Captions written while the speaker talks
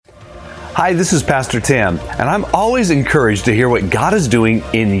Hi, this is Pastor Tim, and I'm always encouraged to hear what God is doing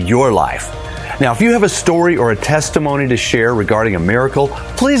in your life. Now, if you have a story or a testimony to share regarding a miracle,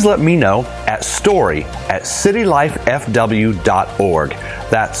 please let me know at story@citylifefw.org.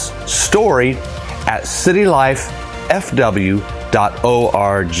 That's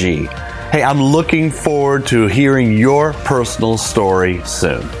story@citylifefw.org. Hey, I'm looking forward to hearing your personal story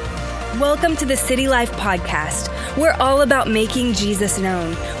soon. Welcome to the City Life Podcast. We're all about making Jesus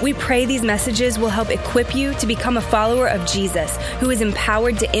known. We pray these messages will help equip you to become a follower of Jesus, who is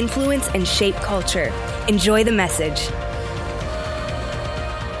empowered to influence and shape culture. Enjoy the message.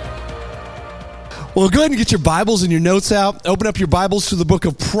 Well, go ahead and get your Bibles and your notes out. Open up your Bibles to the book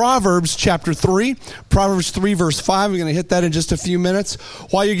of Proverbs, chapter 3. Proverbs 3, verse 5. We're going to hit that in just a few minutes.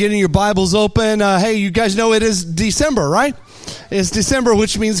 While you're getting your Bibles open, hey, you guys know it is December, right? It's December,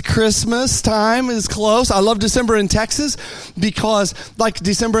 which means Christmas time is close. I love December in Texas because, like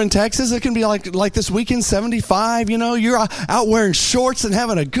December in Texas, it can be like this weekend, 75. You know, you're out wearing shorts and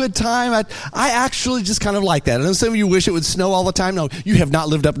having a good time. I actually just kind of like that. I know some of you wish it would snow all the time. No, you have not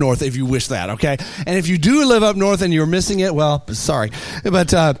lived up north if you wish that, okay? And if you do live up north and you're missing it, well, sorry.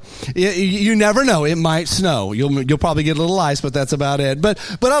 But you never know. It might snow. You'll probably get a little ice, but that's about it. But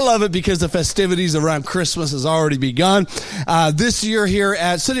I love it because the festivities around Christmas has already begun. This year here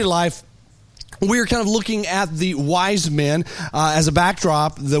at City Life, we're kind of looking at the wise men as a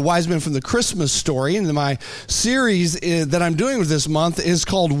backdrop, the wise men from the Christmas story. And my series that I'm doing this month is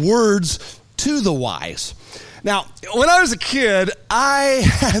called Words to the Wise. Now, when I was a kid, I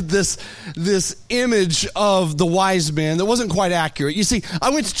had this image of the wise men that wasn't quite accurate. You see, I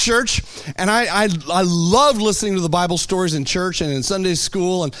went to church, and I loved listening to the Bible stories in church and in Sunday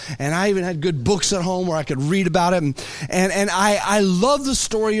school, and I even had good books at home where I could read about it. And I loved the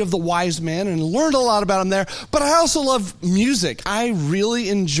story of the wise men and learned a lot about them there. But I also love music. I really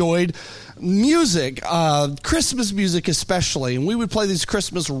enjoyed music, Christmas music especially, and we would play these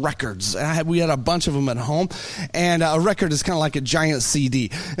Christmas records. We had a bunch of them at home, and a record is kind of like a giant CD.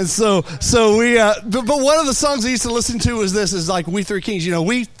 And so we, but one of the songs I used to listen to is like We Three Kings. You know,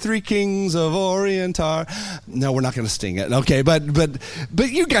 We Three Kings of Orient are. No, we're not going to sing it. Okay, but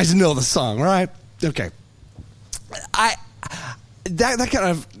you guys know the song, right? Okay, that kind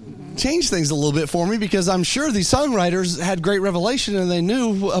of changed things a little bit for me because I'm sure these songwriters had great revelation and they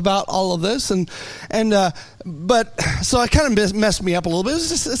knew about all of this but so it kind of messed me up a little bit.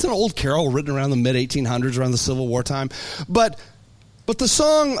 It's an old carol written around the mid 1800s, around the Civil War time, but the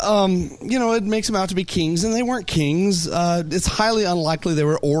song, it makes them out to be kings, and they weren't kings. It's highly unlikely they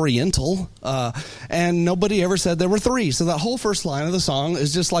were Oriental, and nobody ever said there were three. So that whole first line of the song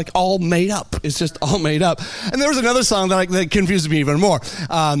is just like all made up. It's just all made up. And there was another song that confused me even more.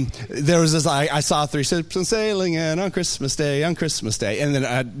 There was this, I saw three ships sailing in on Christmas Day, And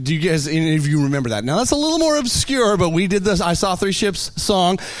then, do you guys, any of you remember that? Now, that's a little more obscure, but we did this I Saw Three Ships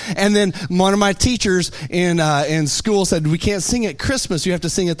song, and then one of my teachers in school said, we can't sing it Christmas, you have to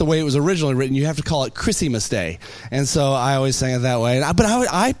sing it the way it was originally written. You have to call it Christmas Day. And so I always sang it that way. But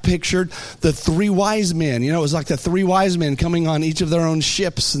I pictured the three wise men. You know, it was like the three wise men coming on each of their own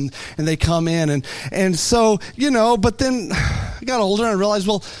ships, and they come in. And so, but then I got older and I realized,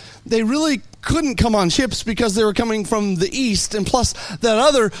 well, they really couldn't come on ships because they were coming from the east. And plus, that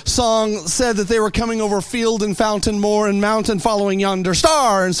other song said that they were coming over field and fountain, moor and mountain, following yonder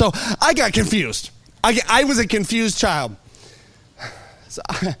star. And so I got confused. I was a confused child. So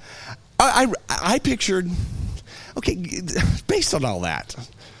I pictured, okay, based on all that,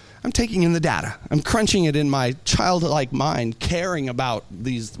 I'm taking in the data. I'm crunching it in my childlike mind, caring about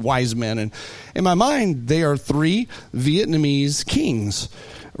these wise men. And in my mind, they are three Vietnamese kings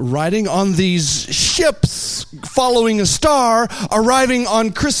riding on these ships, following a star, arriving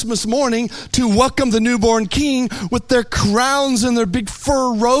on Christmas morning to welcome the newborn king with their crowns and their big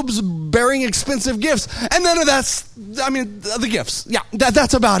fur robes, bearing expensive gifts. And none of the gifts. Yeah,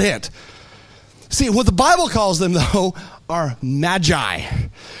 that's about it. See, what the Bible calls them, though, are magi.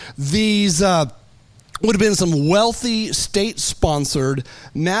 These would have been some wealthy, state-sponsored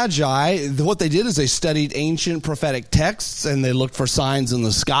magi. What they did is they studied ancient prophetic texts, and they looked for signs in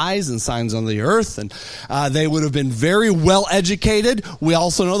the skies and signs on the earth, and they would have been very well educated. We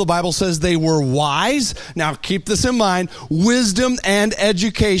also know the Bible says they were wise. Now, keep this in mind. Wisdom and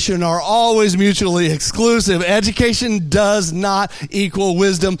education are always mutually exclusive. Education does not equal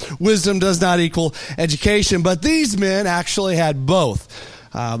wisdom. Wisdom does not equal education. But these men actually had both.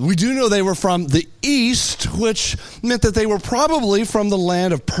 We do know they were from the east, which meant that they were probably from the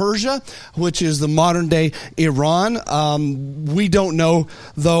land of Persia, which is the modern-day Iran. We don't know,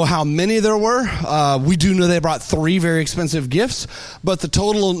 though, how many there were. We do know they brought 3 very expensive gifts, but the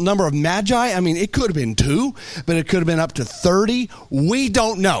total number of magi, I mean, it could have been 2, but it could have been up to 30. We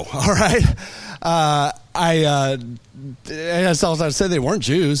don't know, all right? As I said, they weren't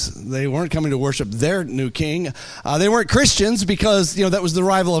Jews. They weren't coming to worship their new king. They weren't Christians because, that was the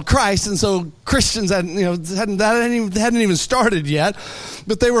arrival of Christ, and so Christians hadn't even started yet.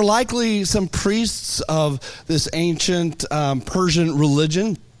 But they were likely some priests of this ancient Persian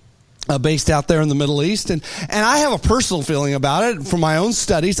religion, based out there in the Middle East. And I have a personal feeling about it from my own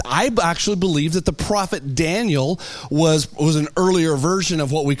studies. I actually believe that the prophet Daniel was an earlier version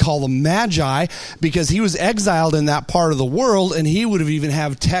of what we call the Magi, because he was exiled in that part of the world, and he would have even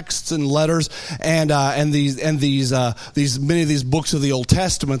have texts and letters and these many of these books of the Old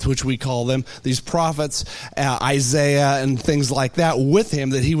Testament, which we call them, these prophets, Isaiah and things like that, with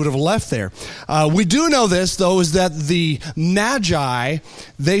him, that he would have left there. We do know this, though, is that the Magi,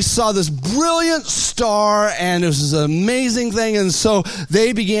 they saw this brilliant star, and it was an amazing thing, and so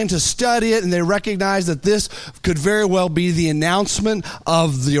they began to study it, and they recognized that this could very well be the announcement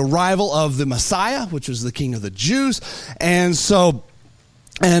of the arrival of the Messiah, which was the King of the Jews.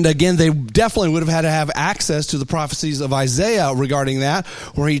 And again, they definitely would have had to have access to the prophecies of Isaiah regarding that,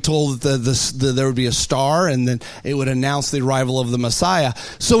 where he told that there would be a star, and then it would announce the arrival of the Messiah.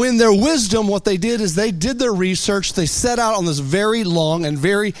 So in their wisdom, what they did is they did their research. They set out on this very long and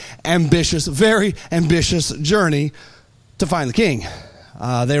very ambitious journey to find the king.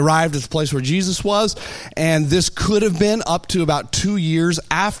 They arrived at the place where Jesus was, and this could have been up to about 2 years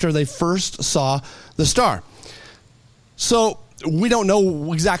after they first saw the star. So we don't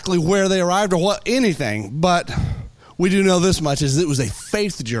know exactly where they arrived or anything, but we do know this much, is it was a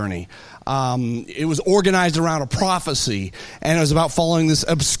faith journey. It was organized around a prophecy, and it was about following this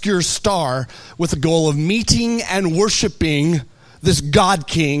obscure star with the goal of meeting and worshiping this God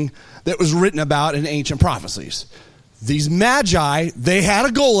King that was written about in ancient prophecies. These Magi, they had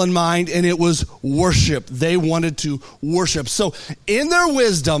a goal in mind, and it was worship. They wanted to worship. So in their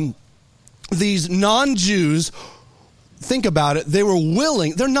wisdom, these non-Jews, think about it, they're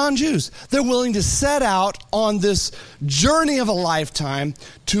non-Jews. They're willing to set out on this journey of a lifetime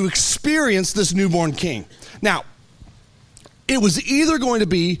to experience this newborn king. Now, it was either going to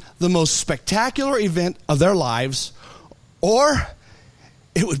be the most spectacular event of their lives, or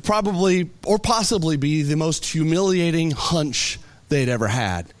it would possibly be the most humiliating hunch they'd ever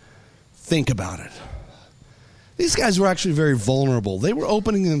had. Think about it. These guys were actually very vulnerable. They were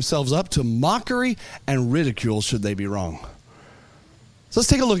opening themselves up to mockery and ridicule should they be wrong. So let's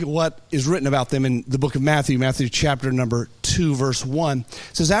take a look at what is written about them in the book of Matthew chapter number 2, verse 1.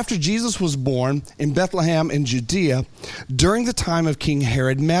 It says, after Jesus was born in Bethlehem in Judea, during the time of King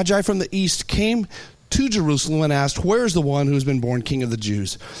Herod, Magi from the east came to Jerusalem and asked, where is the one who has been born King of the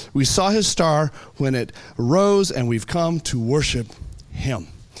Jews? We saw his star when it rose, and we've come to worship him.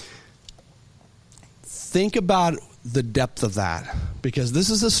 Think about the depth of that, because this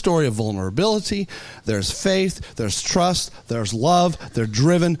is a story of vulnerability. There's faith, there's trust, there's love. They're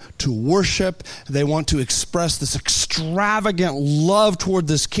driven to worship. They want to express this extravagant love toward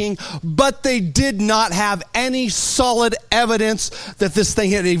this king, but they did not have any solid evidence that this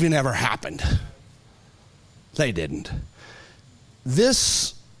thing had even ever happened. They didn't.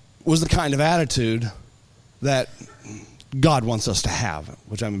 This was the kind of attitude that God wants us to have,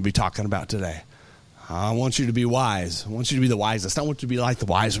 which I'm going to be talking about today. I want you to be wise. I want you to be the wisest. I want you to be like the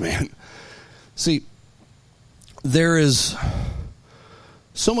wise man. See, there is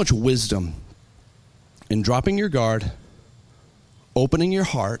so much wisdom in dropping your guard, opening your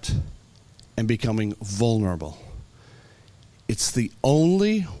heart, and becoming vulnerable. It's the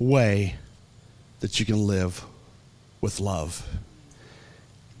only way that you can live with love.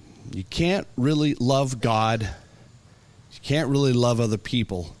 You can't really love God. You can't really love other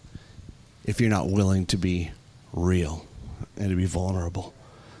people if you're not willing to be real and to be vulnerable.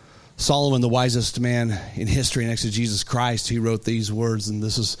 Solomon, the wisest man in history next to Jesus Christ, he wrote these words, and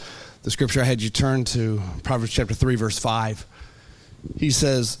this is the scripture I had you turn to, Proverbs chapter 3, verse 5. He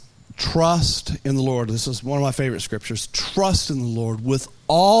says, trust in the Lord. This is one of my favorite scriptures. Trust in the Lord with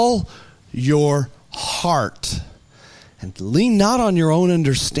all your heart, and lean not on your own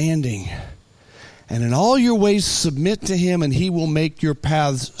understanding. And in all your ways submit to him, and he will make your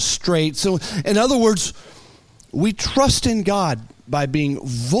paths straight. So, in other words, we trust in God by being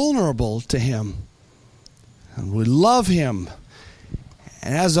vulnerable to him. And we love him.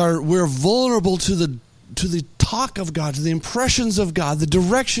 And as we're vulnerable to to the talk of God, to the impressions of God, the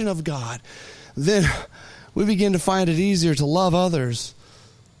direction of God, then we begin to find it easier to love others,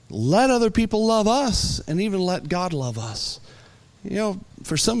 let other people love us, and even let God love us. You know,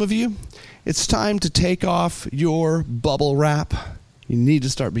 for some of you, it's time to take off your bubble wrap. You need to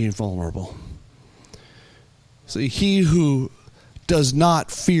start being vulnerable. See, he who does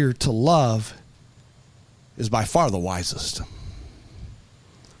not fear to love is by far the wisest.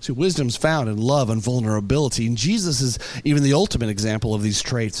 See, wisdom's found in love and vulnerability, and Jesus is even the ultimate example of these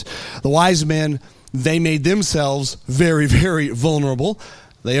traits. The wise men, they made themselves very, very vulnerable.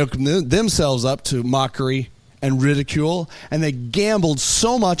 They opened themselves up to mockery and ridicule, and they gambled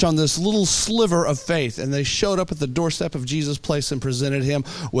so much on this little sliver of faith, and they showed up at the doorstep of Jesus' place and presented him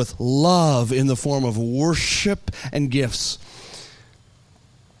with love in the form of worship and gifts.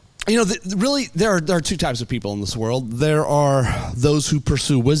 You know, really, there are two types of people in this world. There are those who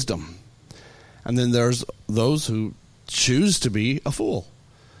pursue wisdom, and then there's those who choose to be a fool.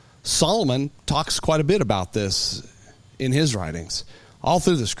 Solomon talks quite a bit about this in his writings. All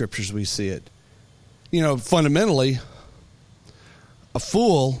through the scriptures we see it. You know, fundamentally, a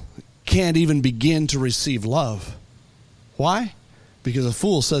fool can't even begin to receive love. Why? Because a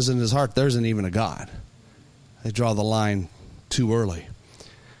fool says in his heart, there isn't even a God. They draw the line too early.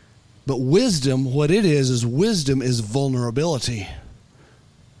 But wisdom, what it is wisdom is vulnerability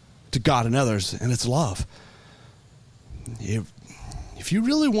to God and others, and it's love. If you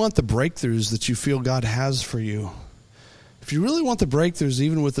really want the breakthroughs that you feel God has for you, if you really want the breakthroughs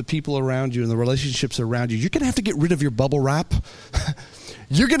even with the people around you and the relationships around you, you're going to have to get rid of your bubble wrap.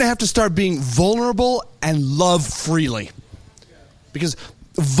 You're going to have to start being vulnerable and love freely. Because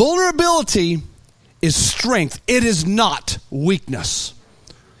vulnerability is strength. It is not weakness.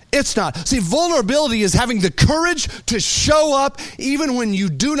 It's not. See, vulnerability is having the courage to show up even when you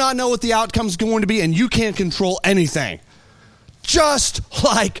do not know what the outcome is going to be and you can't control anything. Just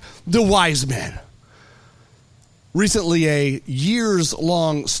like the wise men. Recently, a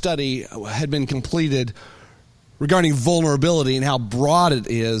years-long study had been completed regarding vulnerability and how broad it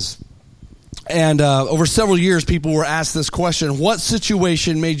is. And over several years, people were asked this question: what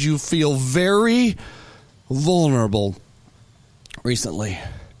situation made you feel very vulnerable recently?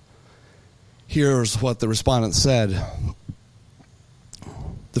 Here's what the respondents said.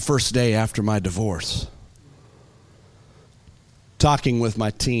 The first day after my divorce. Talking with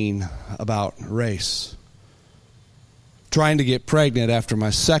my teen about race. Trying to get pregnant after my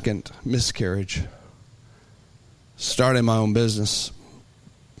second miscarriage. Starting my own business.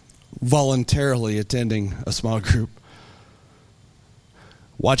 Voluntarily attending a small group.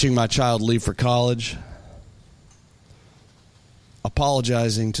 Watching my child leave for college.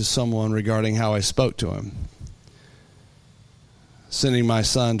 Apologizing to someone regarding how I spoke to him. Sending my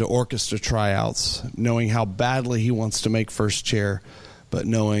son to orchestra tryouts, knowing how badly he wants to make first chair, but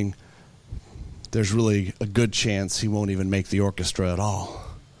knowing there's really a good chance he won't even make the orchestra at all.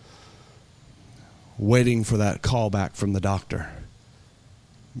 Waiting for that call back from the doctor.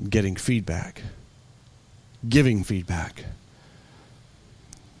 Getting feedback. Giving feedback.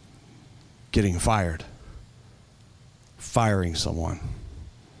 Getting fired. Firing someone.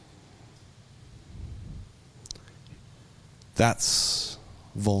 That's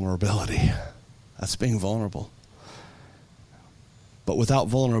vulnerability. That's being vulnerable. But without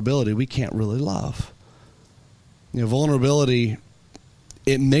vulnerability, we can't really love. You know, vulnerability,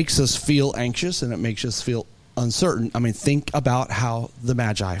 it makes us feel anxious and it makes us feel uncertain. I mean, think about how the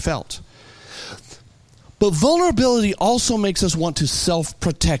Magi felt. But vulnerability also makes us want to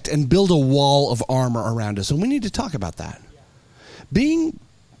self-protect and build a wall of armor around us. And we need to talk about that. Being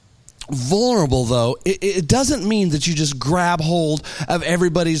vulnerable, though, it doesn't mean that you just grab hold of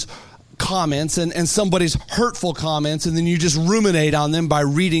everybody's comments and somebody's hurtful comments and then you just ruminate on them by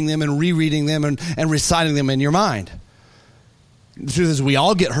reading them and rereading them and reciting them in your mind. The truth is, we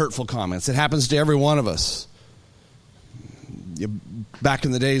all get hurtful comments. It happens to every one of us. Back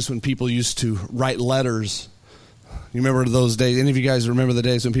in the days when people used to write letters, you remember those days? Any of you guys remember the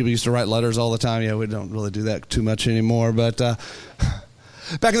days when people used to write letters all the time? Yeah, we don't really do that too much anymore, but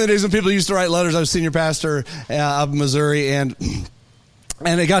back in the days when people used to write letters, I was senior pastor of Missouri, and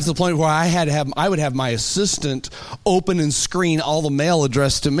it got to the point where I would have my assistant open and screen all the mail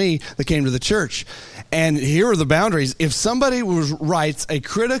addressed to me that came to the church. And here are the boundaries. If somebody writes a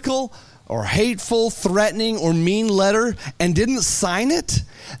critical or hateful, threatening, or mean letter and didn't sign it,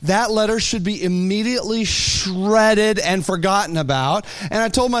 that letter should be immediately shredded and forgotten about. And I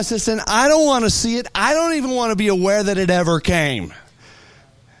told my assistant, I don't want to see it. I don't even want to be aware that it ever came.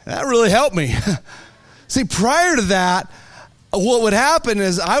 That really helped me. See, prior to that, what would happen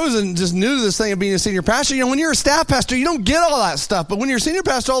is I wasn't just new to this thing of being a senior pastor. When you're a staff pastor, you don't get all that stuff. But when you're a senior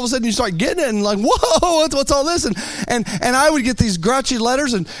pastor, all of a sudden you start getting it and like, whoa, what's all this? And I would get these grouchy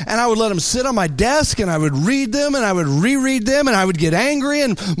letters and I would let them sit on my desk and I would read them and I would reread them and I would get angry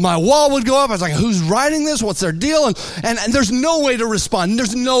and my wall would go up. I was like, who's writing this? What's their deal? And there's no way to respond.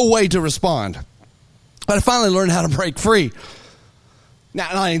 There's no way to respond. But I finally learned how to break free.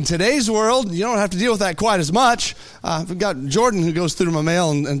 Now, in today's world, you don't have to deal with that quite as much. We've got Jordan who goes through my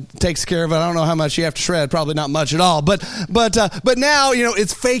mail and takes care of it. I don't know how much you have to shred, probably not much at all. But now,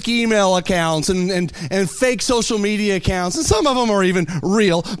 it's fake email accounts and fake social media accounts, and some of them are even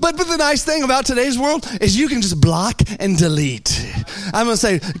real. But the nice thing about today's world is you can just block and delete. I'm going to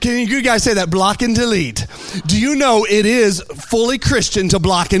say, can you guys say that? Block and delete. Do you know it is fully Christian to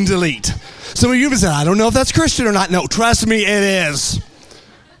block and delete? Some of you have said, I don't know if that's Christian or not. No, trust me, it is.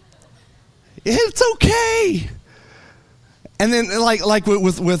 It's okay. And then like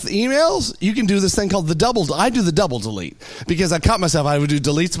with emails, you can do this thing called I do the double delete because I caught myself. I would do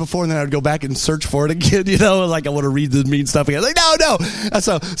deletes before and then I would go back and search for it again, like I want to read the mean stuff again. Like, no.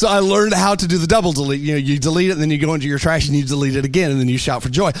 So I learned how to do the double delete. You delete it and then you go into your trash and you delete it again and then you shout for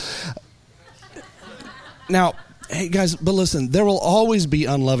joy. Now, hey guys, but listen, there will always be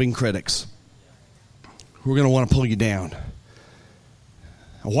unloving critics who are going to want to pull you down.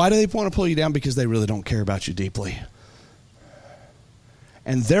 Why do they want to pull you down? Because they really don't care about you deeply.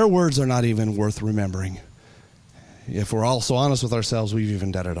 And their words are not even worth remembering. If we're also honest with ourselves, we've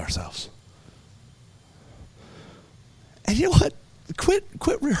even done it ourselves. And you know what?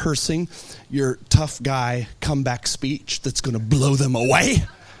 Quit rehearsing your tough guy comeback speech that's going to blow them away.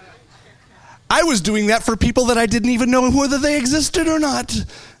 I was doing that for people that I didn't even know whether they existed or not.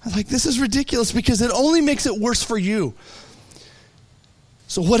 I'm like, this is ridiculous because it only makes it worse for you.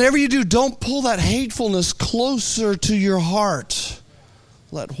 So whatever you do, don't pull that hatefulness closer to your heart.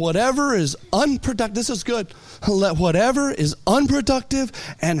 Let whatever is unproductive, this is good, let whatever is unproductive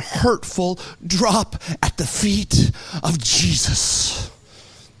and hurtful drop at the feet of Jesus.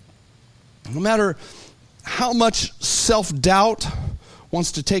 No matter how much self-doubt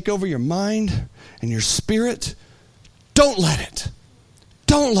wants to take over your mind and your spirit, don't let it.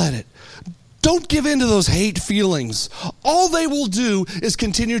 Don't let it. Don't give in to those hate feelings. All they will do is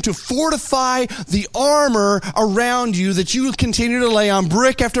continue to fortify the armor around you that you continue to lay on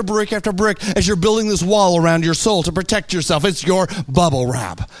brick after brick after brick as you're building this wall around your soul to protect yourself. It's your bubble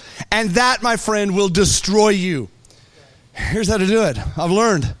wrap. And that, my friend, will destroy you. Here's how to do it. I've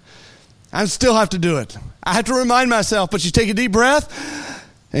learned. I still have to do it. I have to remind myself, but you take a deep breath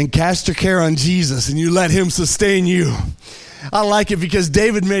and cast your care on Jesus and you let him sustain you. I like it because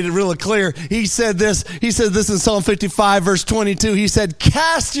David made it really clear. He said this in Psalm 55, verse 22. He said,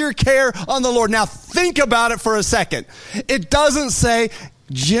 cast your care on the Lord. Now think about it for a second. It doesn't say,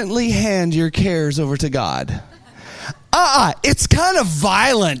 gently hand your cares over to God. It's kind of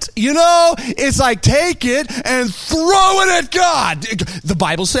violent. It's like take it and throw it at God. The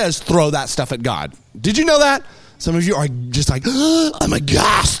Bible says throw that stuff at God. Did you know that? Some of you are just like, I'm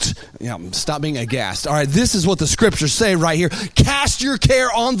aghast. Yeah, stop being aghast. All right, this is what the scriptures say right here. Cast your care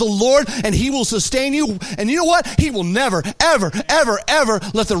on the Lord, and he will sustain you. And you know what? He will never, ever, ever, ever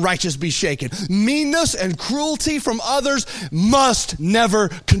let the righteous be shaken. Meanness and cruelty from others must never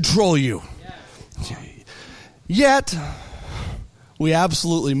control you. Yet, we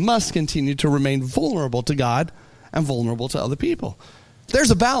absolutely must continue to remain vulnerable to God and vulnerable to other people.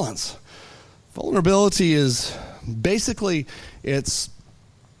 There's a balance. Vulnerability is basically it's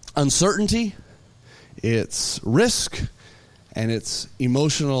uncertainty, it's risk, and it's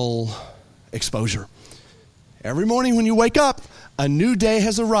emotional exposure. Every morning when you wake up, a new day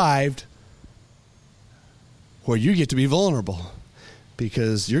has arrived where you get to be vulnerable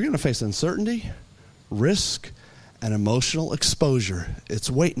because you're going to face uncertainty, risk, and emotional exposure. It's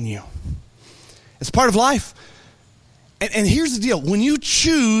waiting you. It's part of life. And here's the deal. When you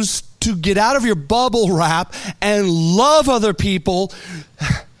choose to get out of your bubble wrap and love other people,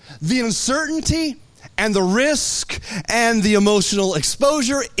 the uncertainty and the risk and the emotional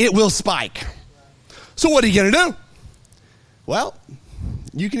exposure, it will spike. So what are you going to do? Well,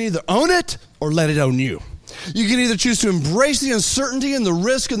 you can either own it or let it own you. You can either choose to embrace the uncertainty and the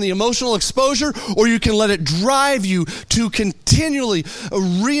risk and the emotional exposure, or you can let it drive you to continually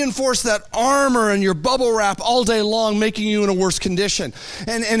reinforce that armor and your bubble wrap all day long, making you in a worse condition.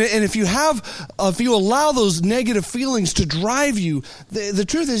 And if you allow those negative feelings to drive you, the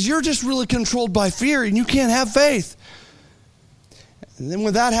truth is you're just really controlled by fear and you can't have faith. And then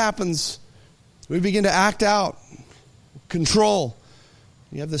when that happens, we begin to act out, control.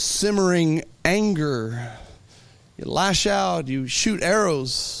 You have this simmering anger. You lash out, you shoot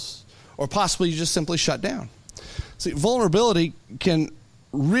arrows, or possibly you just simply shut down. See, vulnerability can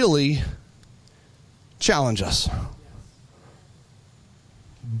really challenge us.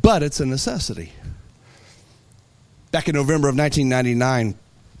 But it's a necessity. Back in November of 1999,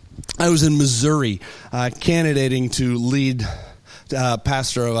 I was in Missouri candidating to lead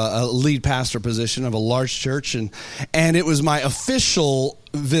pastor of a lead pastor position of a large church, and it was my official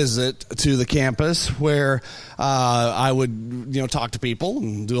visit to the campus where I would talk to people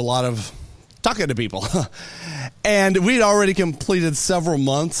and do a lot of talking to people. And we'd already completed several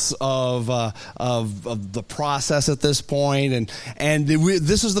months of the process at this point, and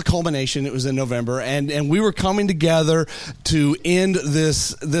this was the culmination. It was in November, and we were coming together to end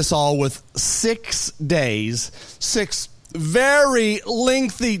this all with 6 days, 6 very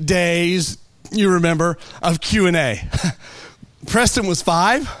lengthy days, you remember, of Q&A. Preston was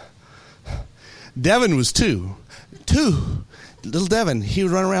 5. Devin was 2. Little Devin, he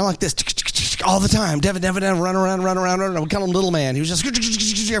would run around like this all the time. Devin, run around. We call him Little Man. He was just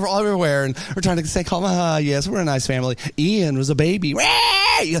everywhere, and we're trying to say, yes, we're a nice family. Ian was a baby.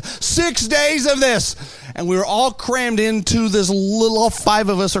 6 days of this, and we were all crammed into this all 5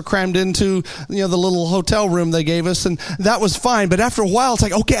 of us are crammed into the little hotel room they gave us, and that was fine. But after a while, it's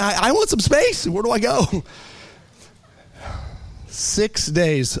like, okay, I want some space. Where do I go? 6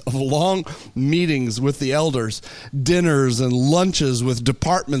 days of long meetings with the elders, dinners and lunches with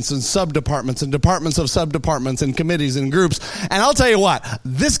departments and subdepartments and departments of subdepartments and committees and groups. And I'll tell you what,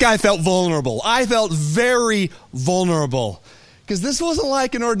 this guy felt vulnerable. I felt very vulnerable because this wasn't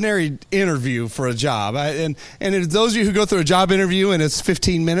like an ordinary interview for a job. And those of you who go through a job interview and it's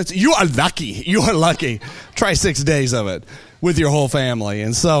 15 minutes, you are lucky. You are lucky. Try 6 days of it with your whole family.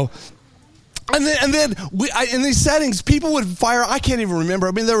 And so... And then in these settings, people would fire. I can't even remember.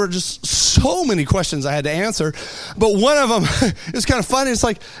 I mean, there were just so many questions I had to answer. But one of them is kind of funny. It's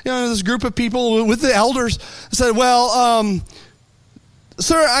like, this group of people with the elders said, well,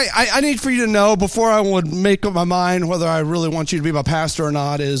 sir, I need for you to know before I would make up my mind whether I really want you to be my pastor or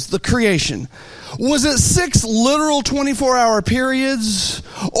not is the creation. Was it 6 literal 24-hour periods,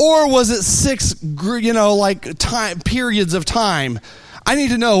 or was it 6, periods of time? I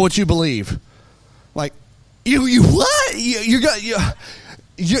need to know what you believe. Like, you what?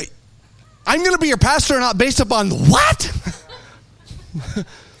 I'm going to be your pastor not based upon what?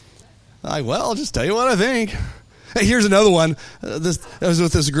 Well, I'll just tell you what I think. Hey, here's another one. I was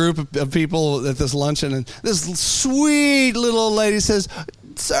with this group of people at this luncheon, and this sweet little old lady says,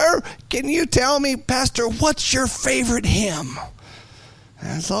 sir, can you tell me, Pastor, what's your favorite hymn?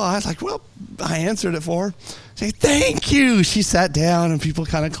 And so I was like, well, I answered it for her. Say, thank you. She sat down and people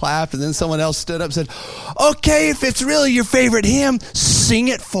kind of clapped, and then someone else stood up and said, okay, if it's really your favorite hymn, sing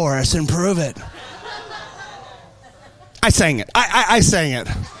it for us and prove it. I sang it. I sang it.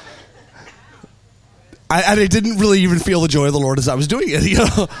 I didn't really even feel the joy of the Lord as I was doing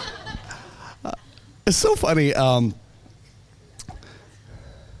it. It's so funny.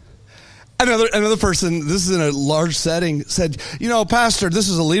 Another person, this is in a large setting, said, Pastor, this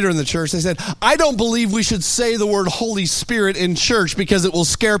is a leader in the church. They said, I don't believe we should say the word Holy Spirit in church because it will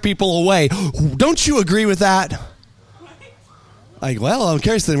scare people away. Don't you agree with that? Like, well, I'm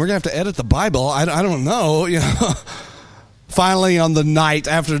curious, then we're going to have to edit the Bible. I don't know, Finally, on the night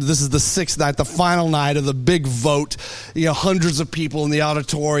after, this is the 6th night, the final night of the big vote, hundreds of people in the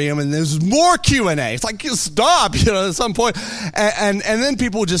auditorium, and there's more Q&A. It's like, stop, at some point. And then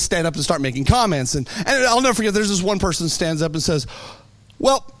people would just stand up and start making comments. And I'll never forget, there's this one person stands up and says,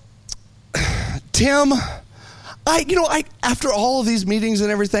 well, Tim, I after all of these meetings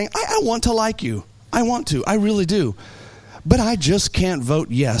and everything, I want to like you. I want to. I really do. But I just can't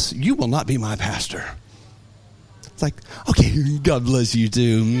vote yes. You will not be my pastor. Like, okay, God bless you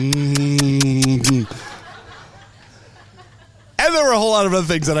too. And there were a whole lot of other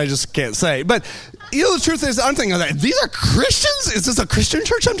things that I just can't say. But the truth is, I'm thinking, these are Christians? Is this a Christian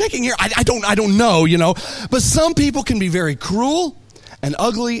church I'm taking here? I don't know, But some people can be very cruel and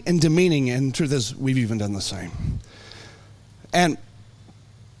ugly and demeaning. And the truth is, we've even done the same. But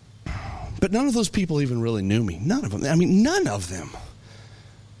none of those people even really knew me. None of them. I mean, none of them.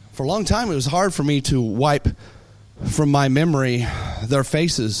 For a long time, it was hard for me to wipe from my memory their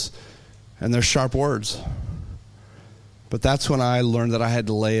faces and their sharp words. But that's when I learned that I had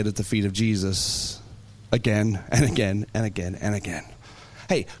to lay it at the feet of Jesus again and again and again and again.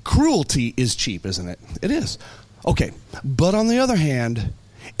 Hey, cruelty is cheap, isn't it? It is. Okay, but on the other hand,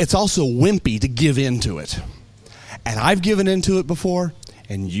 it's also wimpy to give in to it. And I've given into it before,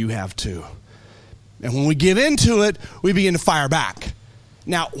 and you have too. And when we give into it, we begin to fire back.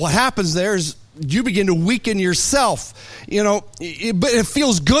 Now, what happens there is you begin to weaken yourself. But it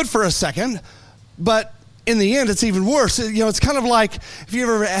feels good for a second, but in the end, it's even worse. It's kind of like if you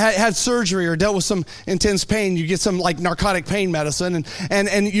ever had surgery or dealt with some intense pain, you get some like narcotic pain medicine,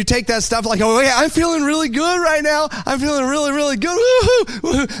 and you take that stuff like, oh yeah, I'm feeling really good right now. I'm feeling really, really good. Woo-hoo,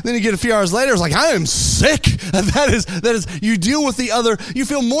 woo-hoo. Then you get a few hours later, it's like, I am sick. And that is, you deal with the other, you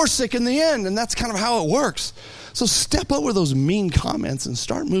feel more sick in the end, and that's kind of how it works. So step over those mean comments and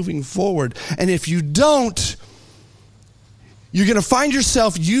start moving forward. And if you don't, you're going to find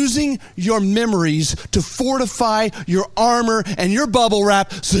yourself using your memories to fortify your armor and your bubble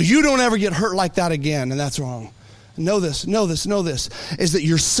wrap so you don't ever get hurt like that again. And that's wrong. Know this, is that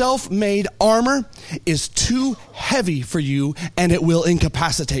your self-made armor is too heavy for you and it will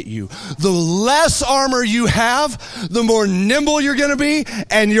incapacitate you. The less armor you have, the more nimble you're going to be,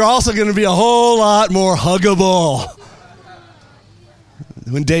 and you're also going to be a whole lot more huggable.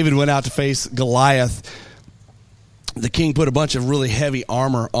 When David went out to face Goliath, the king put a bunch of really heavy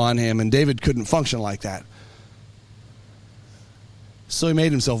armor on him, and David couldn't function like that. So he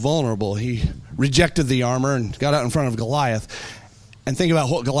made himself vulnerable. He rejected the armor and got out in front of Goliath. And think about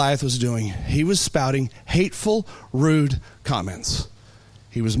what Goliath was doing. He was spouting hateful, rude comments.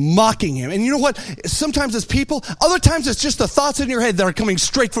 He was mocking him. And you know what? Sometimes it's people. Other times it's just the thoughts in your head that are coming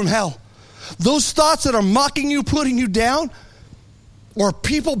straight from hell. Those thoughts that are mocking you, putting you down, or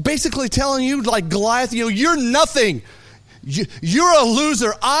people basically telling you, like Goliath, you're nothing. You're a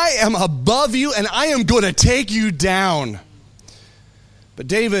loser. I am above you, and I am going to take you down. But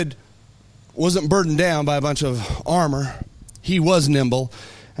David wasn't burdened down by a bunch of armor. He was nimble,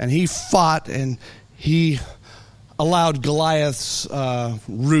 and he fought, and he allowed Goliath's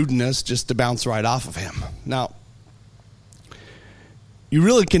rudeness just to bounce right off of him. Now, you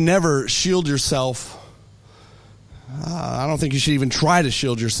really can never shield yourself. I don't think you should even try to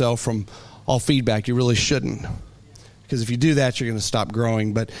shield yourself from all feedback. You really shouldn't. Because if you do that, you're going to stop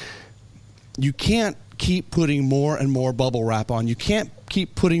growing. But you can't keep putting more and more bubble wrap on. You can't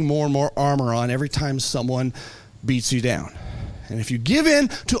keep putting more and more armor on every time someone beats you down. And if you give in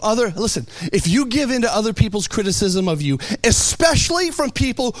to if you give in to other people's criticism of you, especially from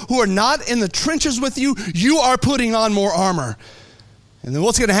people who are not in the trenches with you, you are putting on more armor. And then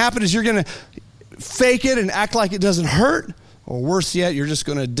what's going to happen is you're going to fake it and act like it doesn't hurt, or worse yet, you're just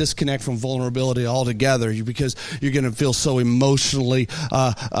going to disconnect from vulnerability altogether because you're going to feel so emotionally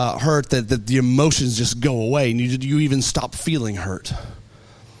hurt that the emotions just go away and you even stop feeling hurt.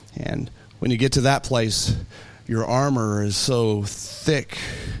 And when you get to that place, your armor is so thick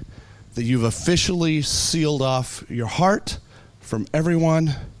that you've officially sealed off your heart from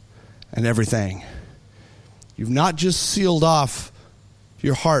everyone and everything. You've not just sealed off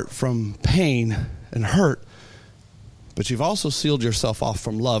your heart from pain and hurt, but you've also sealed yourself off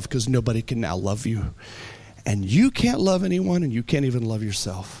from love because nobody can now love you. And you can't love anyone, and you can't even love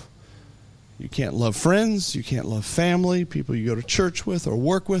yourself. You can't love friends, you can't love family, people you go to church with or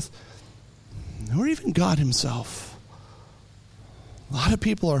work with, or even God himself. A lot of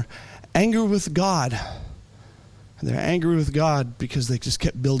people are angry with God, and they're angry with God because they just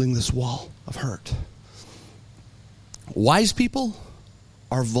kept building this wall of hurt. Wise people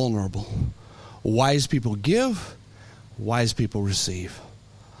are vulnerable. Wise people give, wise people receive.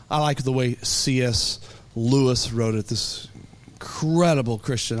 I like the way C.S. Lewis wrote it, this incredible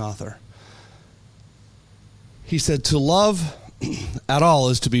Christian author. He said, to love at all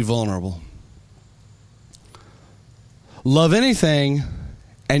is to be vulnerable. Love anything,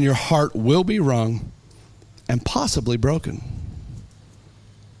 and your heart will be wrung and possibly broken.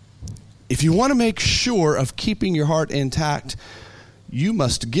 If you want to make sure of keeping your heart intact, you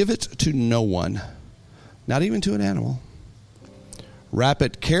must give it to no one, not even to an animal. Wrap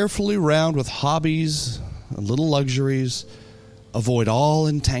it carefully round with hobbies and little luxuries. Avoid all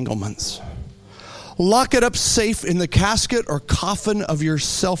entanglements. Lock it up safe in the casket or coffin of your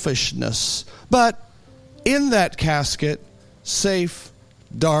selfishness. But in that casket, safe,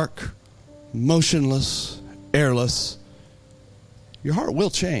 dark, motionless, airless, your heart will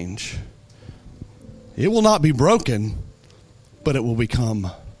change. It will not be broken, but it will become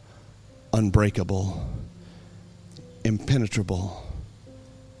unbreakable, impenetrable,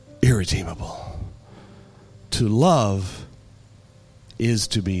 irredeemable. To love is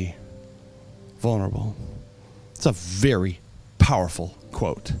to be vulnerable. It's a very powerful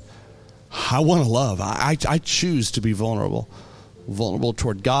quote. I want to love. I choose to be vulnerable. Vulnerable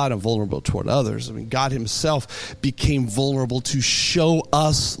toward God and vulnerable toward others. I mean, God himself became vulnerable to show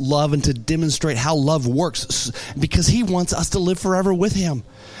us love and to demonstrate how love works because he wants us to live forever with him.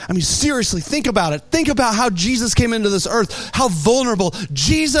 I mean, seriously, think about it. Think about how Jesus came into this earth, how vulnerable.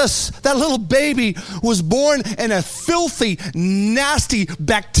 Jesus, that little baby, was born in a filthy, nasty,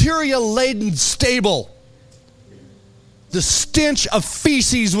 bacteria-laden stable. The stench of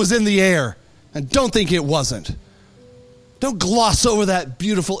feces was in the air. And don't think it wasn't. Don't gloss over that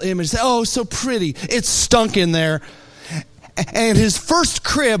beautiful image. Say, oh, so pretty. It stunk in there. And his first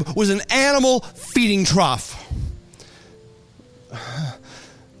crib was an animal feeding trough.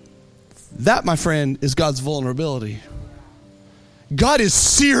 That, my friend, is God's vulnerability. God is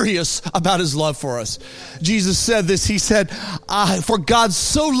serious about his love for us. Jesus said this. He said, for God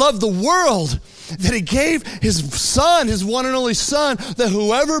so loved the world that he gave his son, his one and only son, that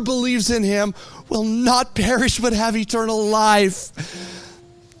whoever believes in him will not perish but have eternal life.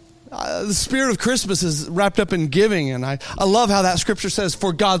 The spirit of Christmas is wrapped up in giving, and I love how that scripture says,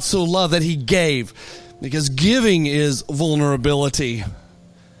 for God so loved that he gave, because giving is vulnerability.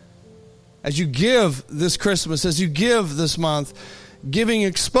 As you give this Christmas, as you give this month, giving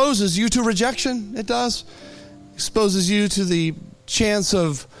exposes you to rejection. It does. Exposes you to the chance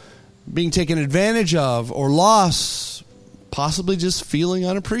of being taken advantage of or loss, possibly just feeling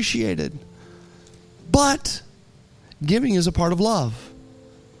unappreciated. But giving is a part of love.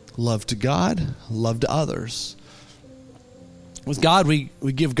 Love to God, love to others. With God, we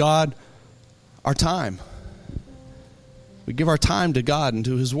give God our time. We give our time to God and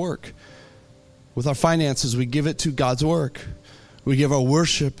to his work. With our finances, we give it to God's work. We give our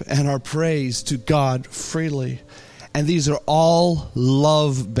worship and our praise to God freely. And these are all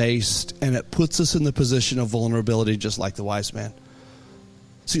love-based, and it puts us in the position of vulnerability just like the wise man.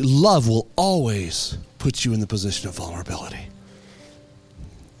 See, love will always put you in the position of vulnerability.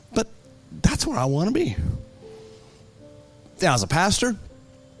 But that's where I want to be. Now, as a pastor,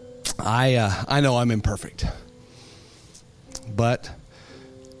 I know I'm imperfect. But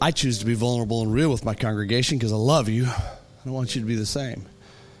I choose to be vulnerable and real with my congregation because I love you. I want you to be the same.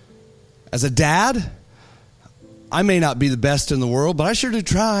 As a dad, I may not be the best in the world, but I sure do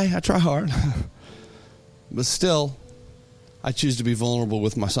try. I try hard. But still, I choose to be vulnerable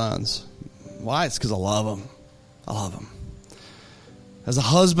with my sons. Why? It's because I love them. I love them. As a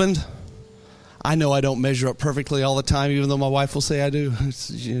husband, I know I don't measure up perfectly all the time, even though my wife will say I do.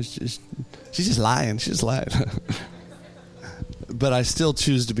 She's just lying. She's just lying. But I still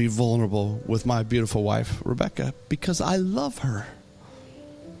choose to be vulnerable with my beautiful wife, Rebecca, because I love her.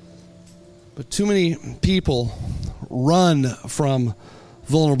 But too many people run from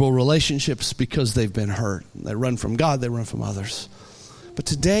vulnerable relationships because they've been hurt. They run from God, they run from others. But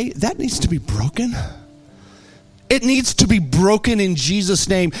today, that needs to be broken. It needs to be broken in Jesus'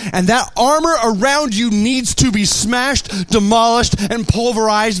 name. And that armor around you needs to be smashed, demolished, and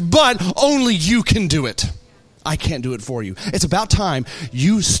pulverized, but only you can do it. I can't do it for you. It's about time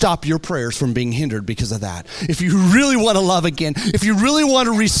you stop your prayers from being hindered because of that. If you really want to love again, if you really want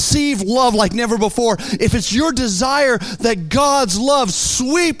to receive love like never before, if it's your desire that God's love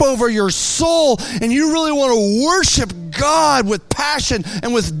sweep over your soul and you really want to worship God with passion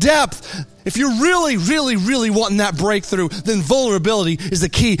and with depth, if you're really, really, really wanting that breakthrough, then vulnerability is the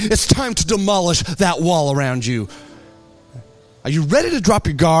key. It's time to demolish that wall around you. Are you ready to drop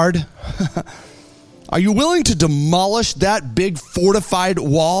your guard? Are you willing to demolish that big fortified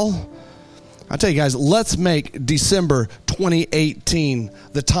wall? I'll tell you guys, let's make December 2018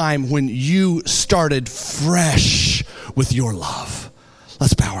 the time when you started fresh with your love.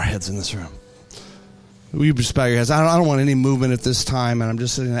 Let's bow our heads in this room. Will you just bow your heads? I don't want any movement at this time, and I'm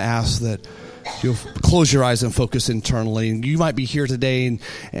just going to ask that you'll close your eyes and focus internally. And you might be here today,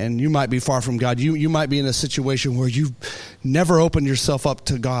 and you might be far from God. You might be in a situation where you've never opened yourself up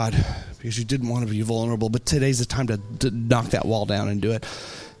to God because you didn't want to be vulnerable. But today's the time to knock that wall down and do it.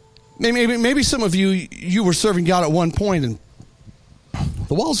 Maybe some of you were serving God at one point, and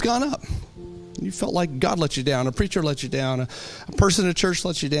the wall's gone up. You felt like God let you down, a preacher let you down, a person at church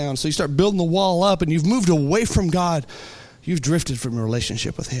let you down. So you start building the wall up, and you've moved away from God. You've drifted from your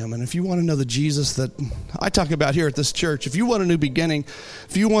relationship with him. And if you want to know the Jesus that I talk about here at this church, if you want a new beginning,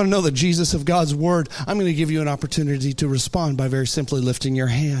 if you want to know the Jesus of God's word, I'm going to give you an opportunity to respond by very simply lifting your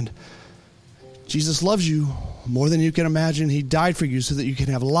hand. Jesus loves you more than you can imagine. He died for you so that you can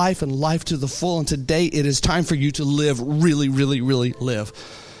have life and life to the full. And today it is time for you to live, really, really, really live.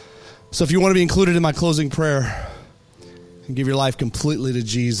 So if you want to be included in my closing prayer and give your life completely to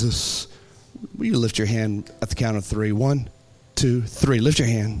Jesus, will you lift your hand at the count of 3? 1, 2, 3. Lift your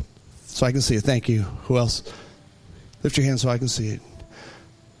hand so I can see it. Thank you. Who else? Lift your hand so I can see it.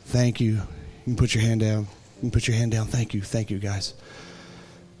 Thank you. You can put your hand down. You can put your hand down. Thank you. Thank you, guys.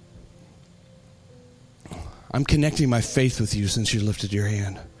 I'm connecting my faith with you since you lifted your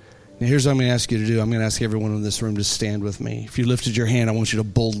hand. Now, here's what I'm going to ask you to do. I'm going to ask everyone in this room to stand with me. If you lifted your hand, I want you to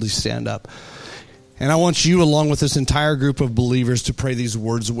boldly stand up. And I want you, along with this entire group of believers, to pray these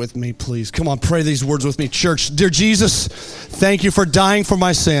words with me, please. Come on, pray these words with me. Church, dear Jesus, thank you for dying for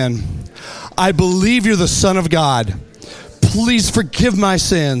my sin. I believe you're the Son of God. Please forgive my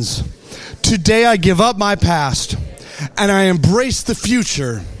sins. Today I give up my past, and I embrace the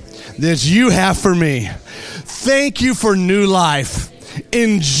future that you have for me. Thank you for new life.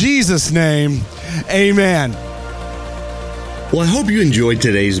 In Jesus' name, amen. Well, I hope you enjoyed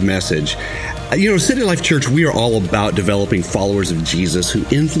today's message. City Life Church, we are all about developing followers of Jesus who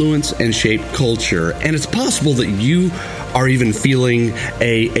influence and shape culture. And it's possible that you are even feeling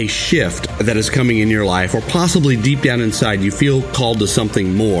a shift that is coming in your life, or possibly deep down inside you feel called to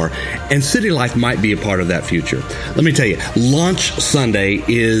something more. And City Life might be a part of that future. Let me tell you, Launch Sunday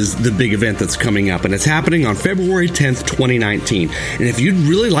is the big event that's coming up, and it's happening on February 10th, 2019. And if you'd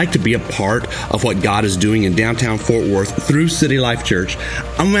really like to be a part of what God is doing in downtown Fort Worth through City Life Church,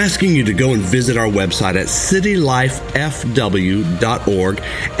 I'm asking you to go and visit our website at citylifefw.org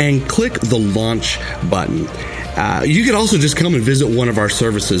and click the launch button. You could also just come and visit one of our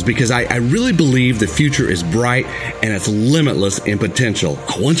services, because I really believe the future is bright and it's limitless in potential.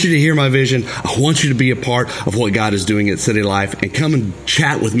 I want you to hear my vision. I want you to be a part of what God is doing at City Life, and come and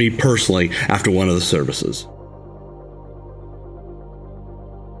chat with me personally after one of the services.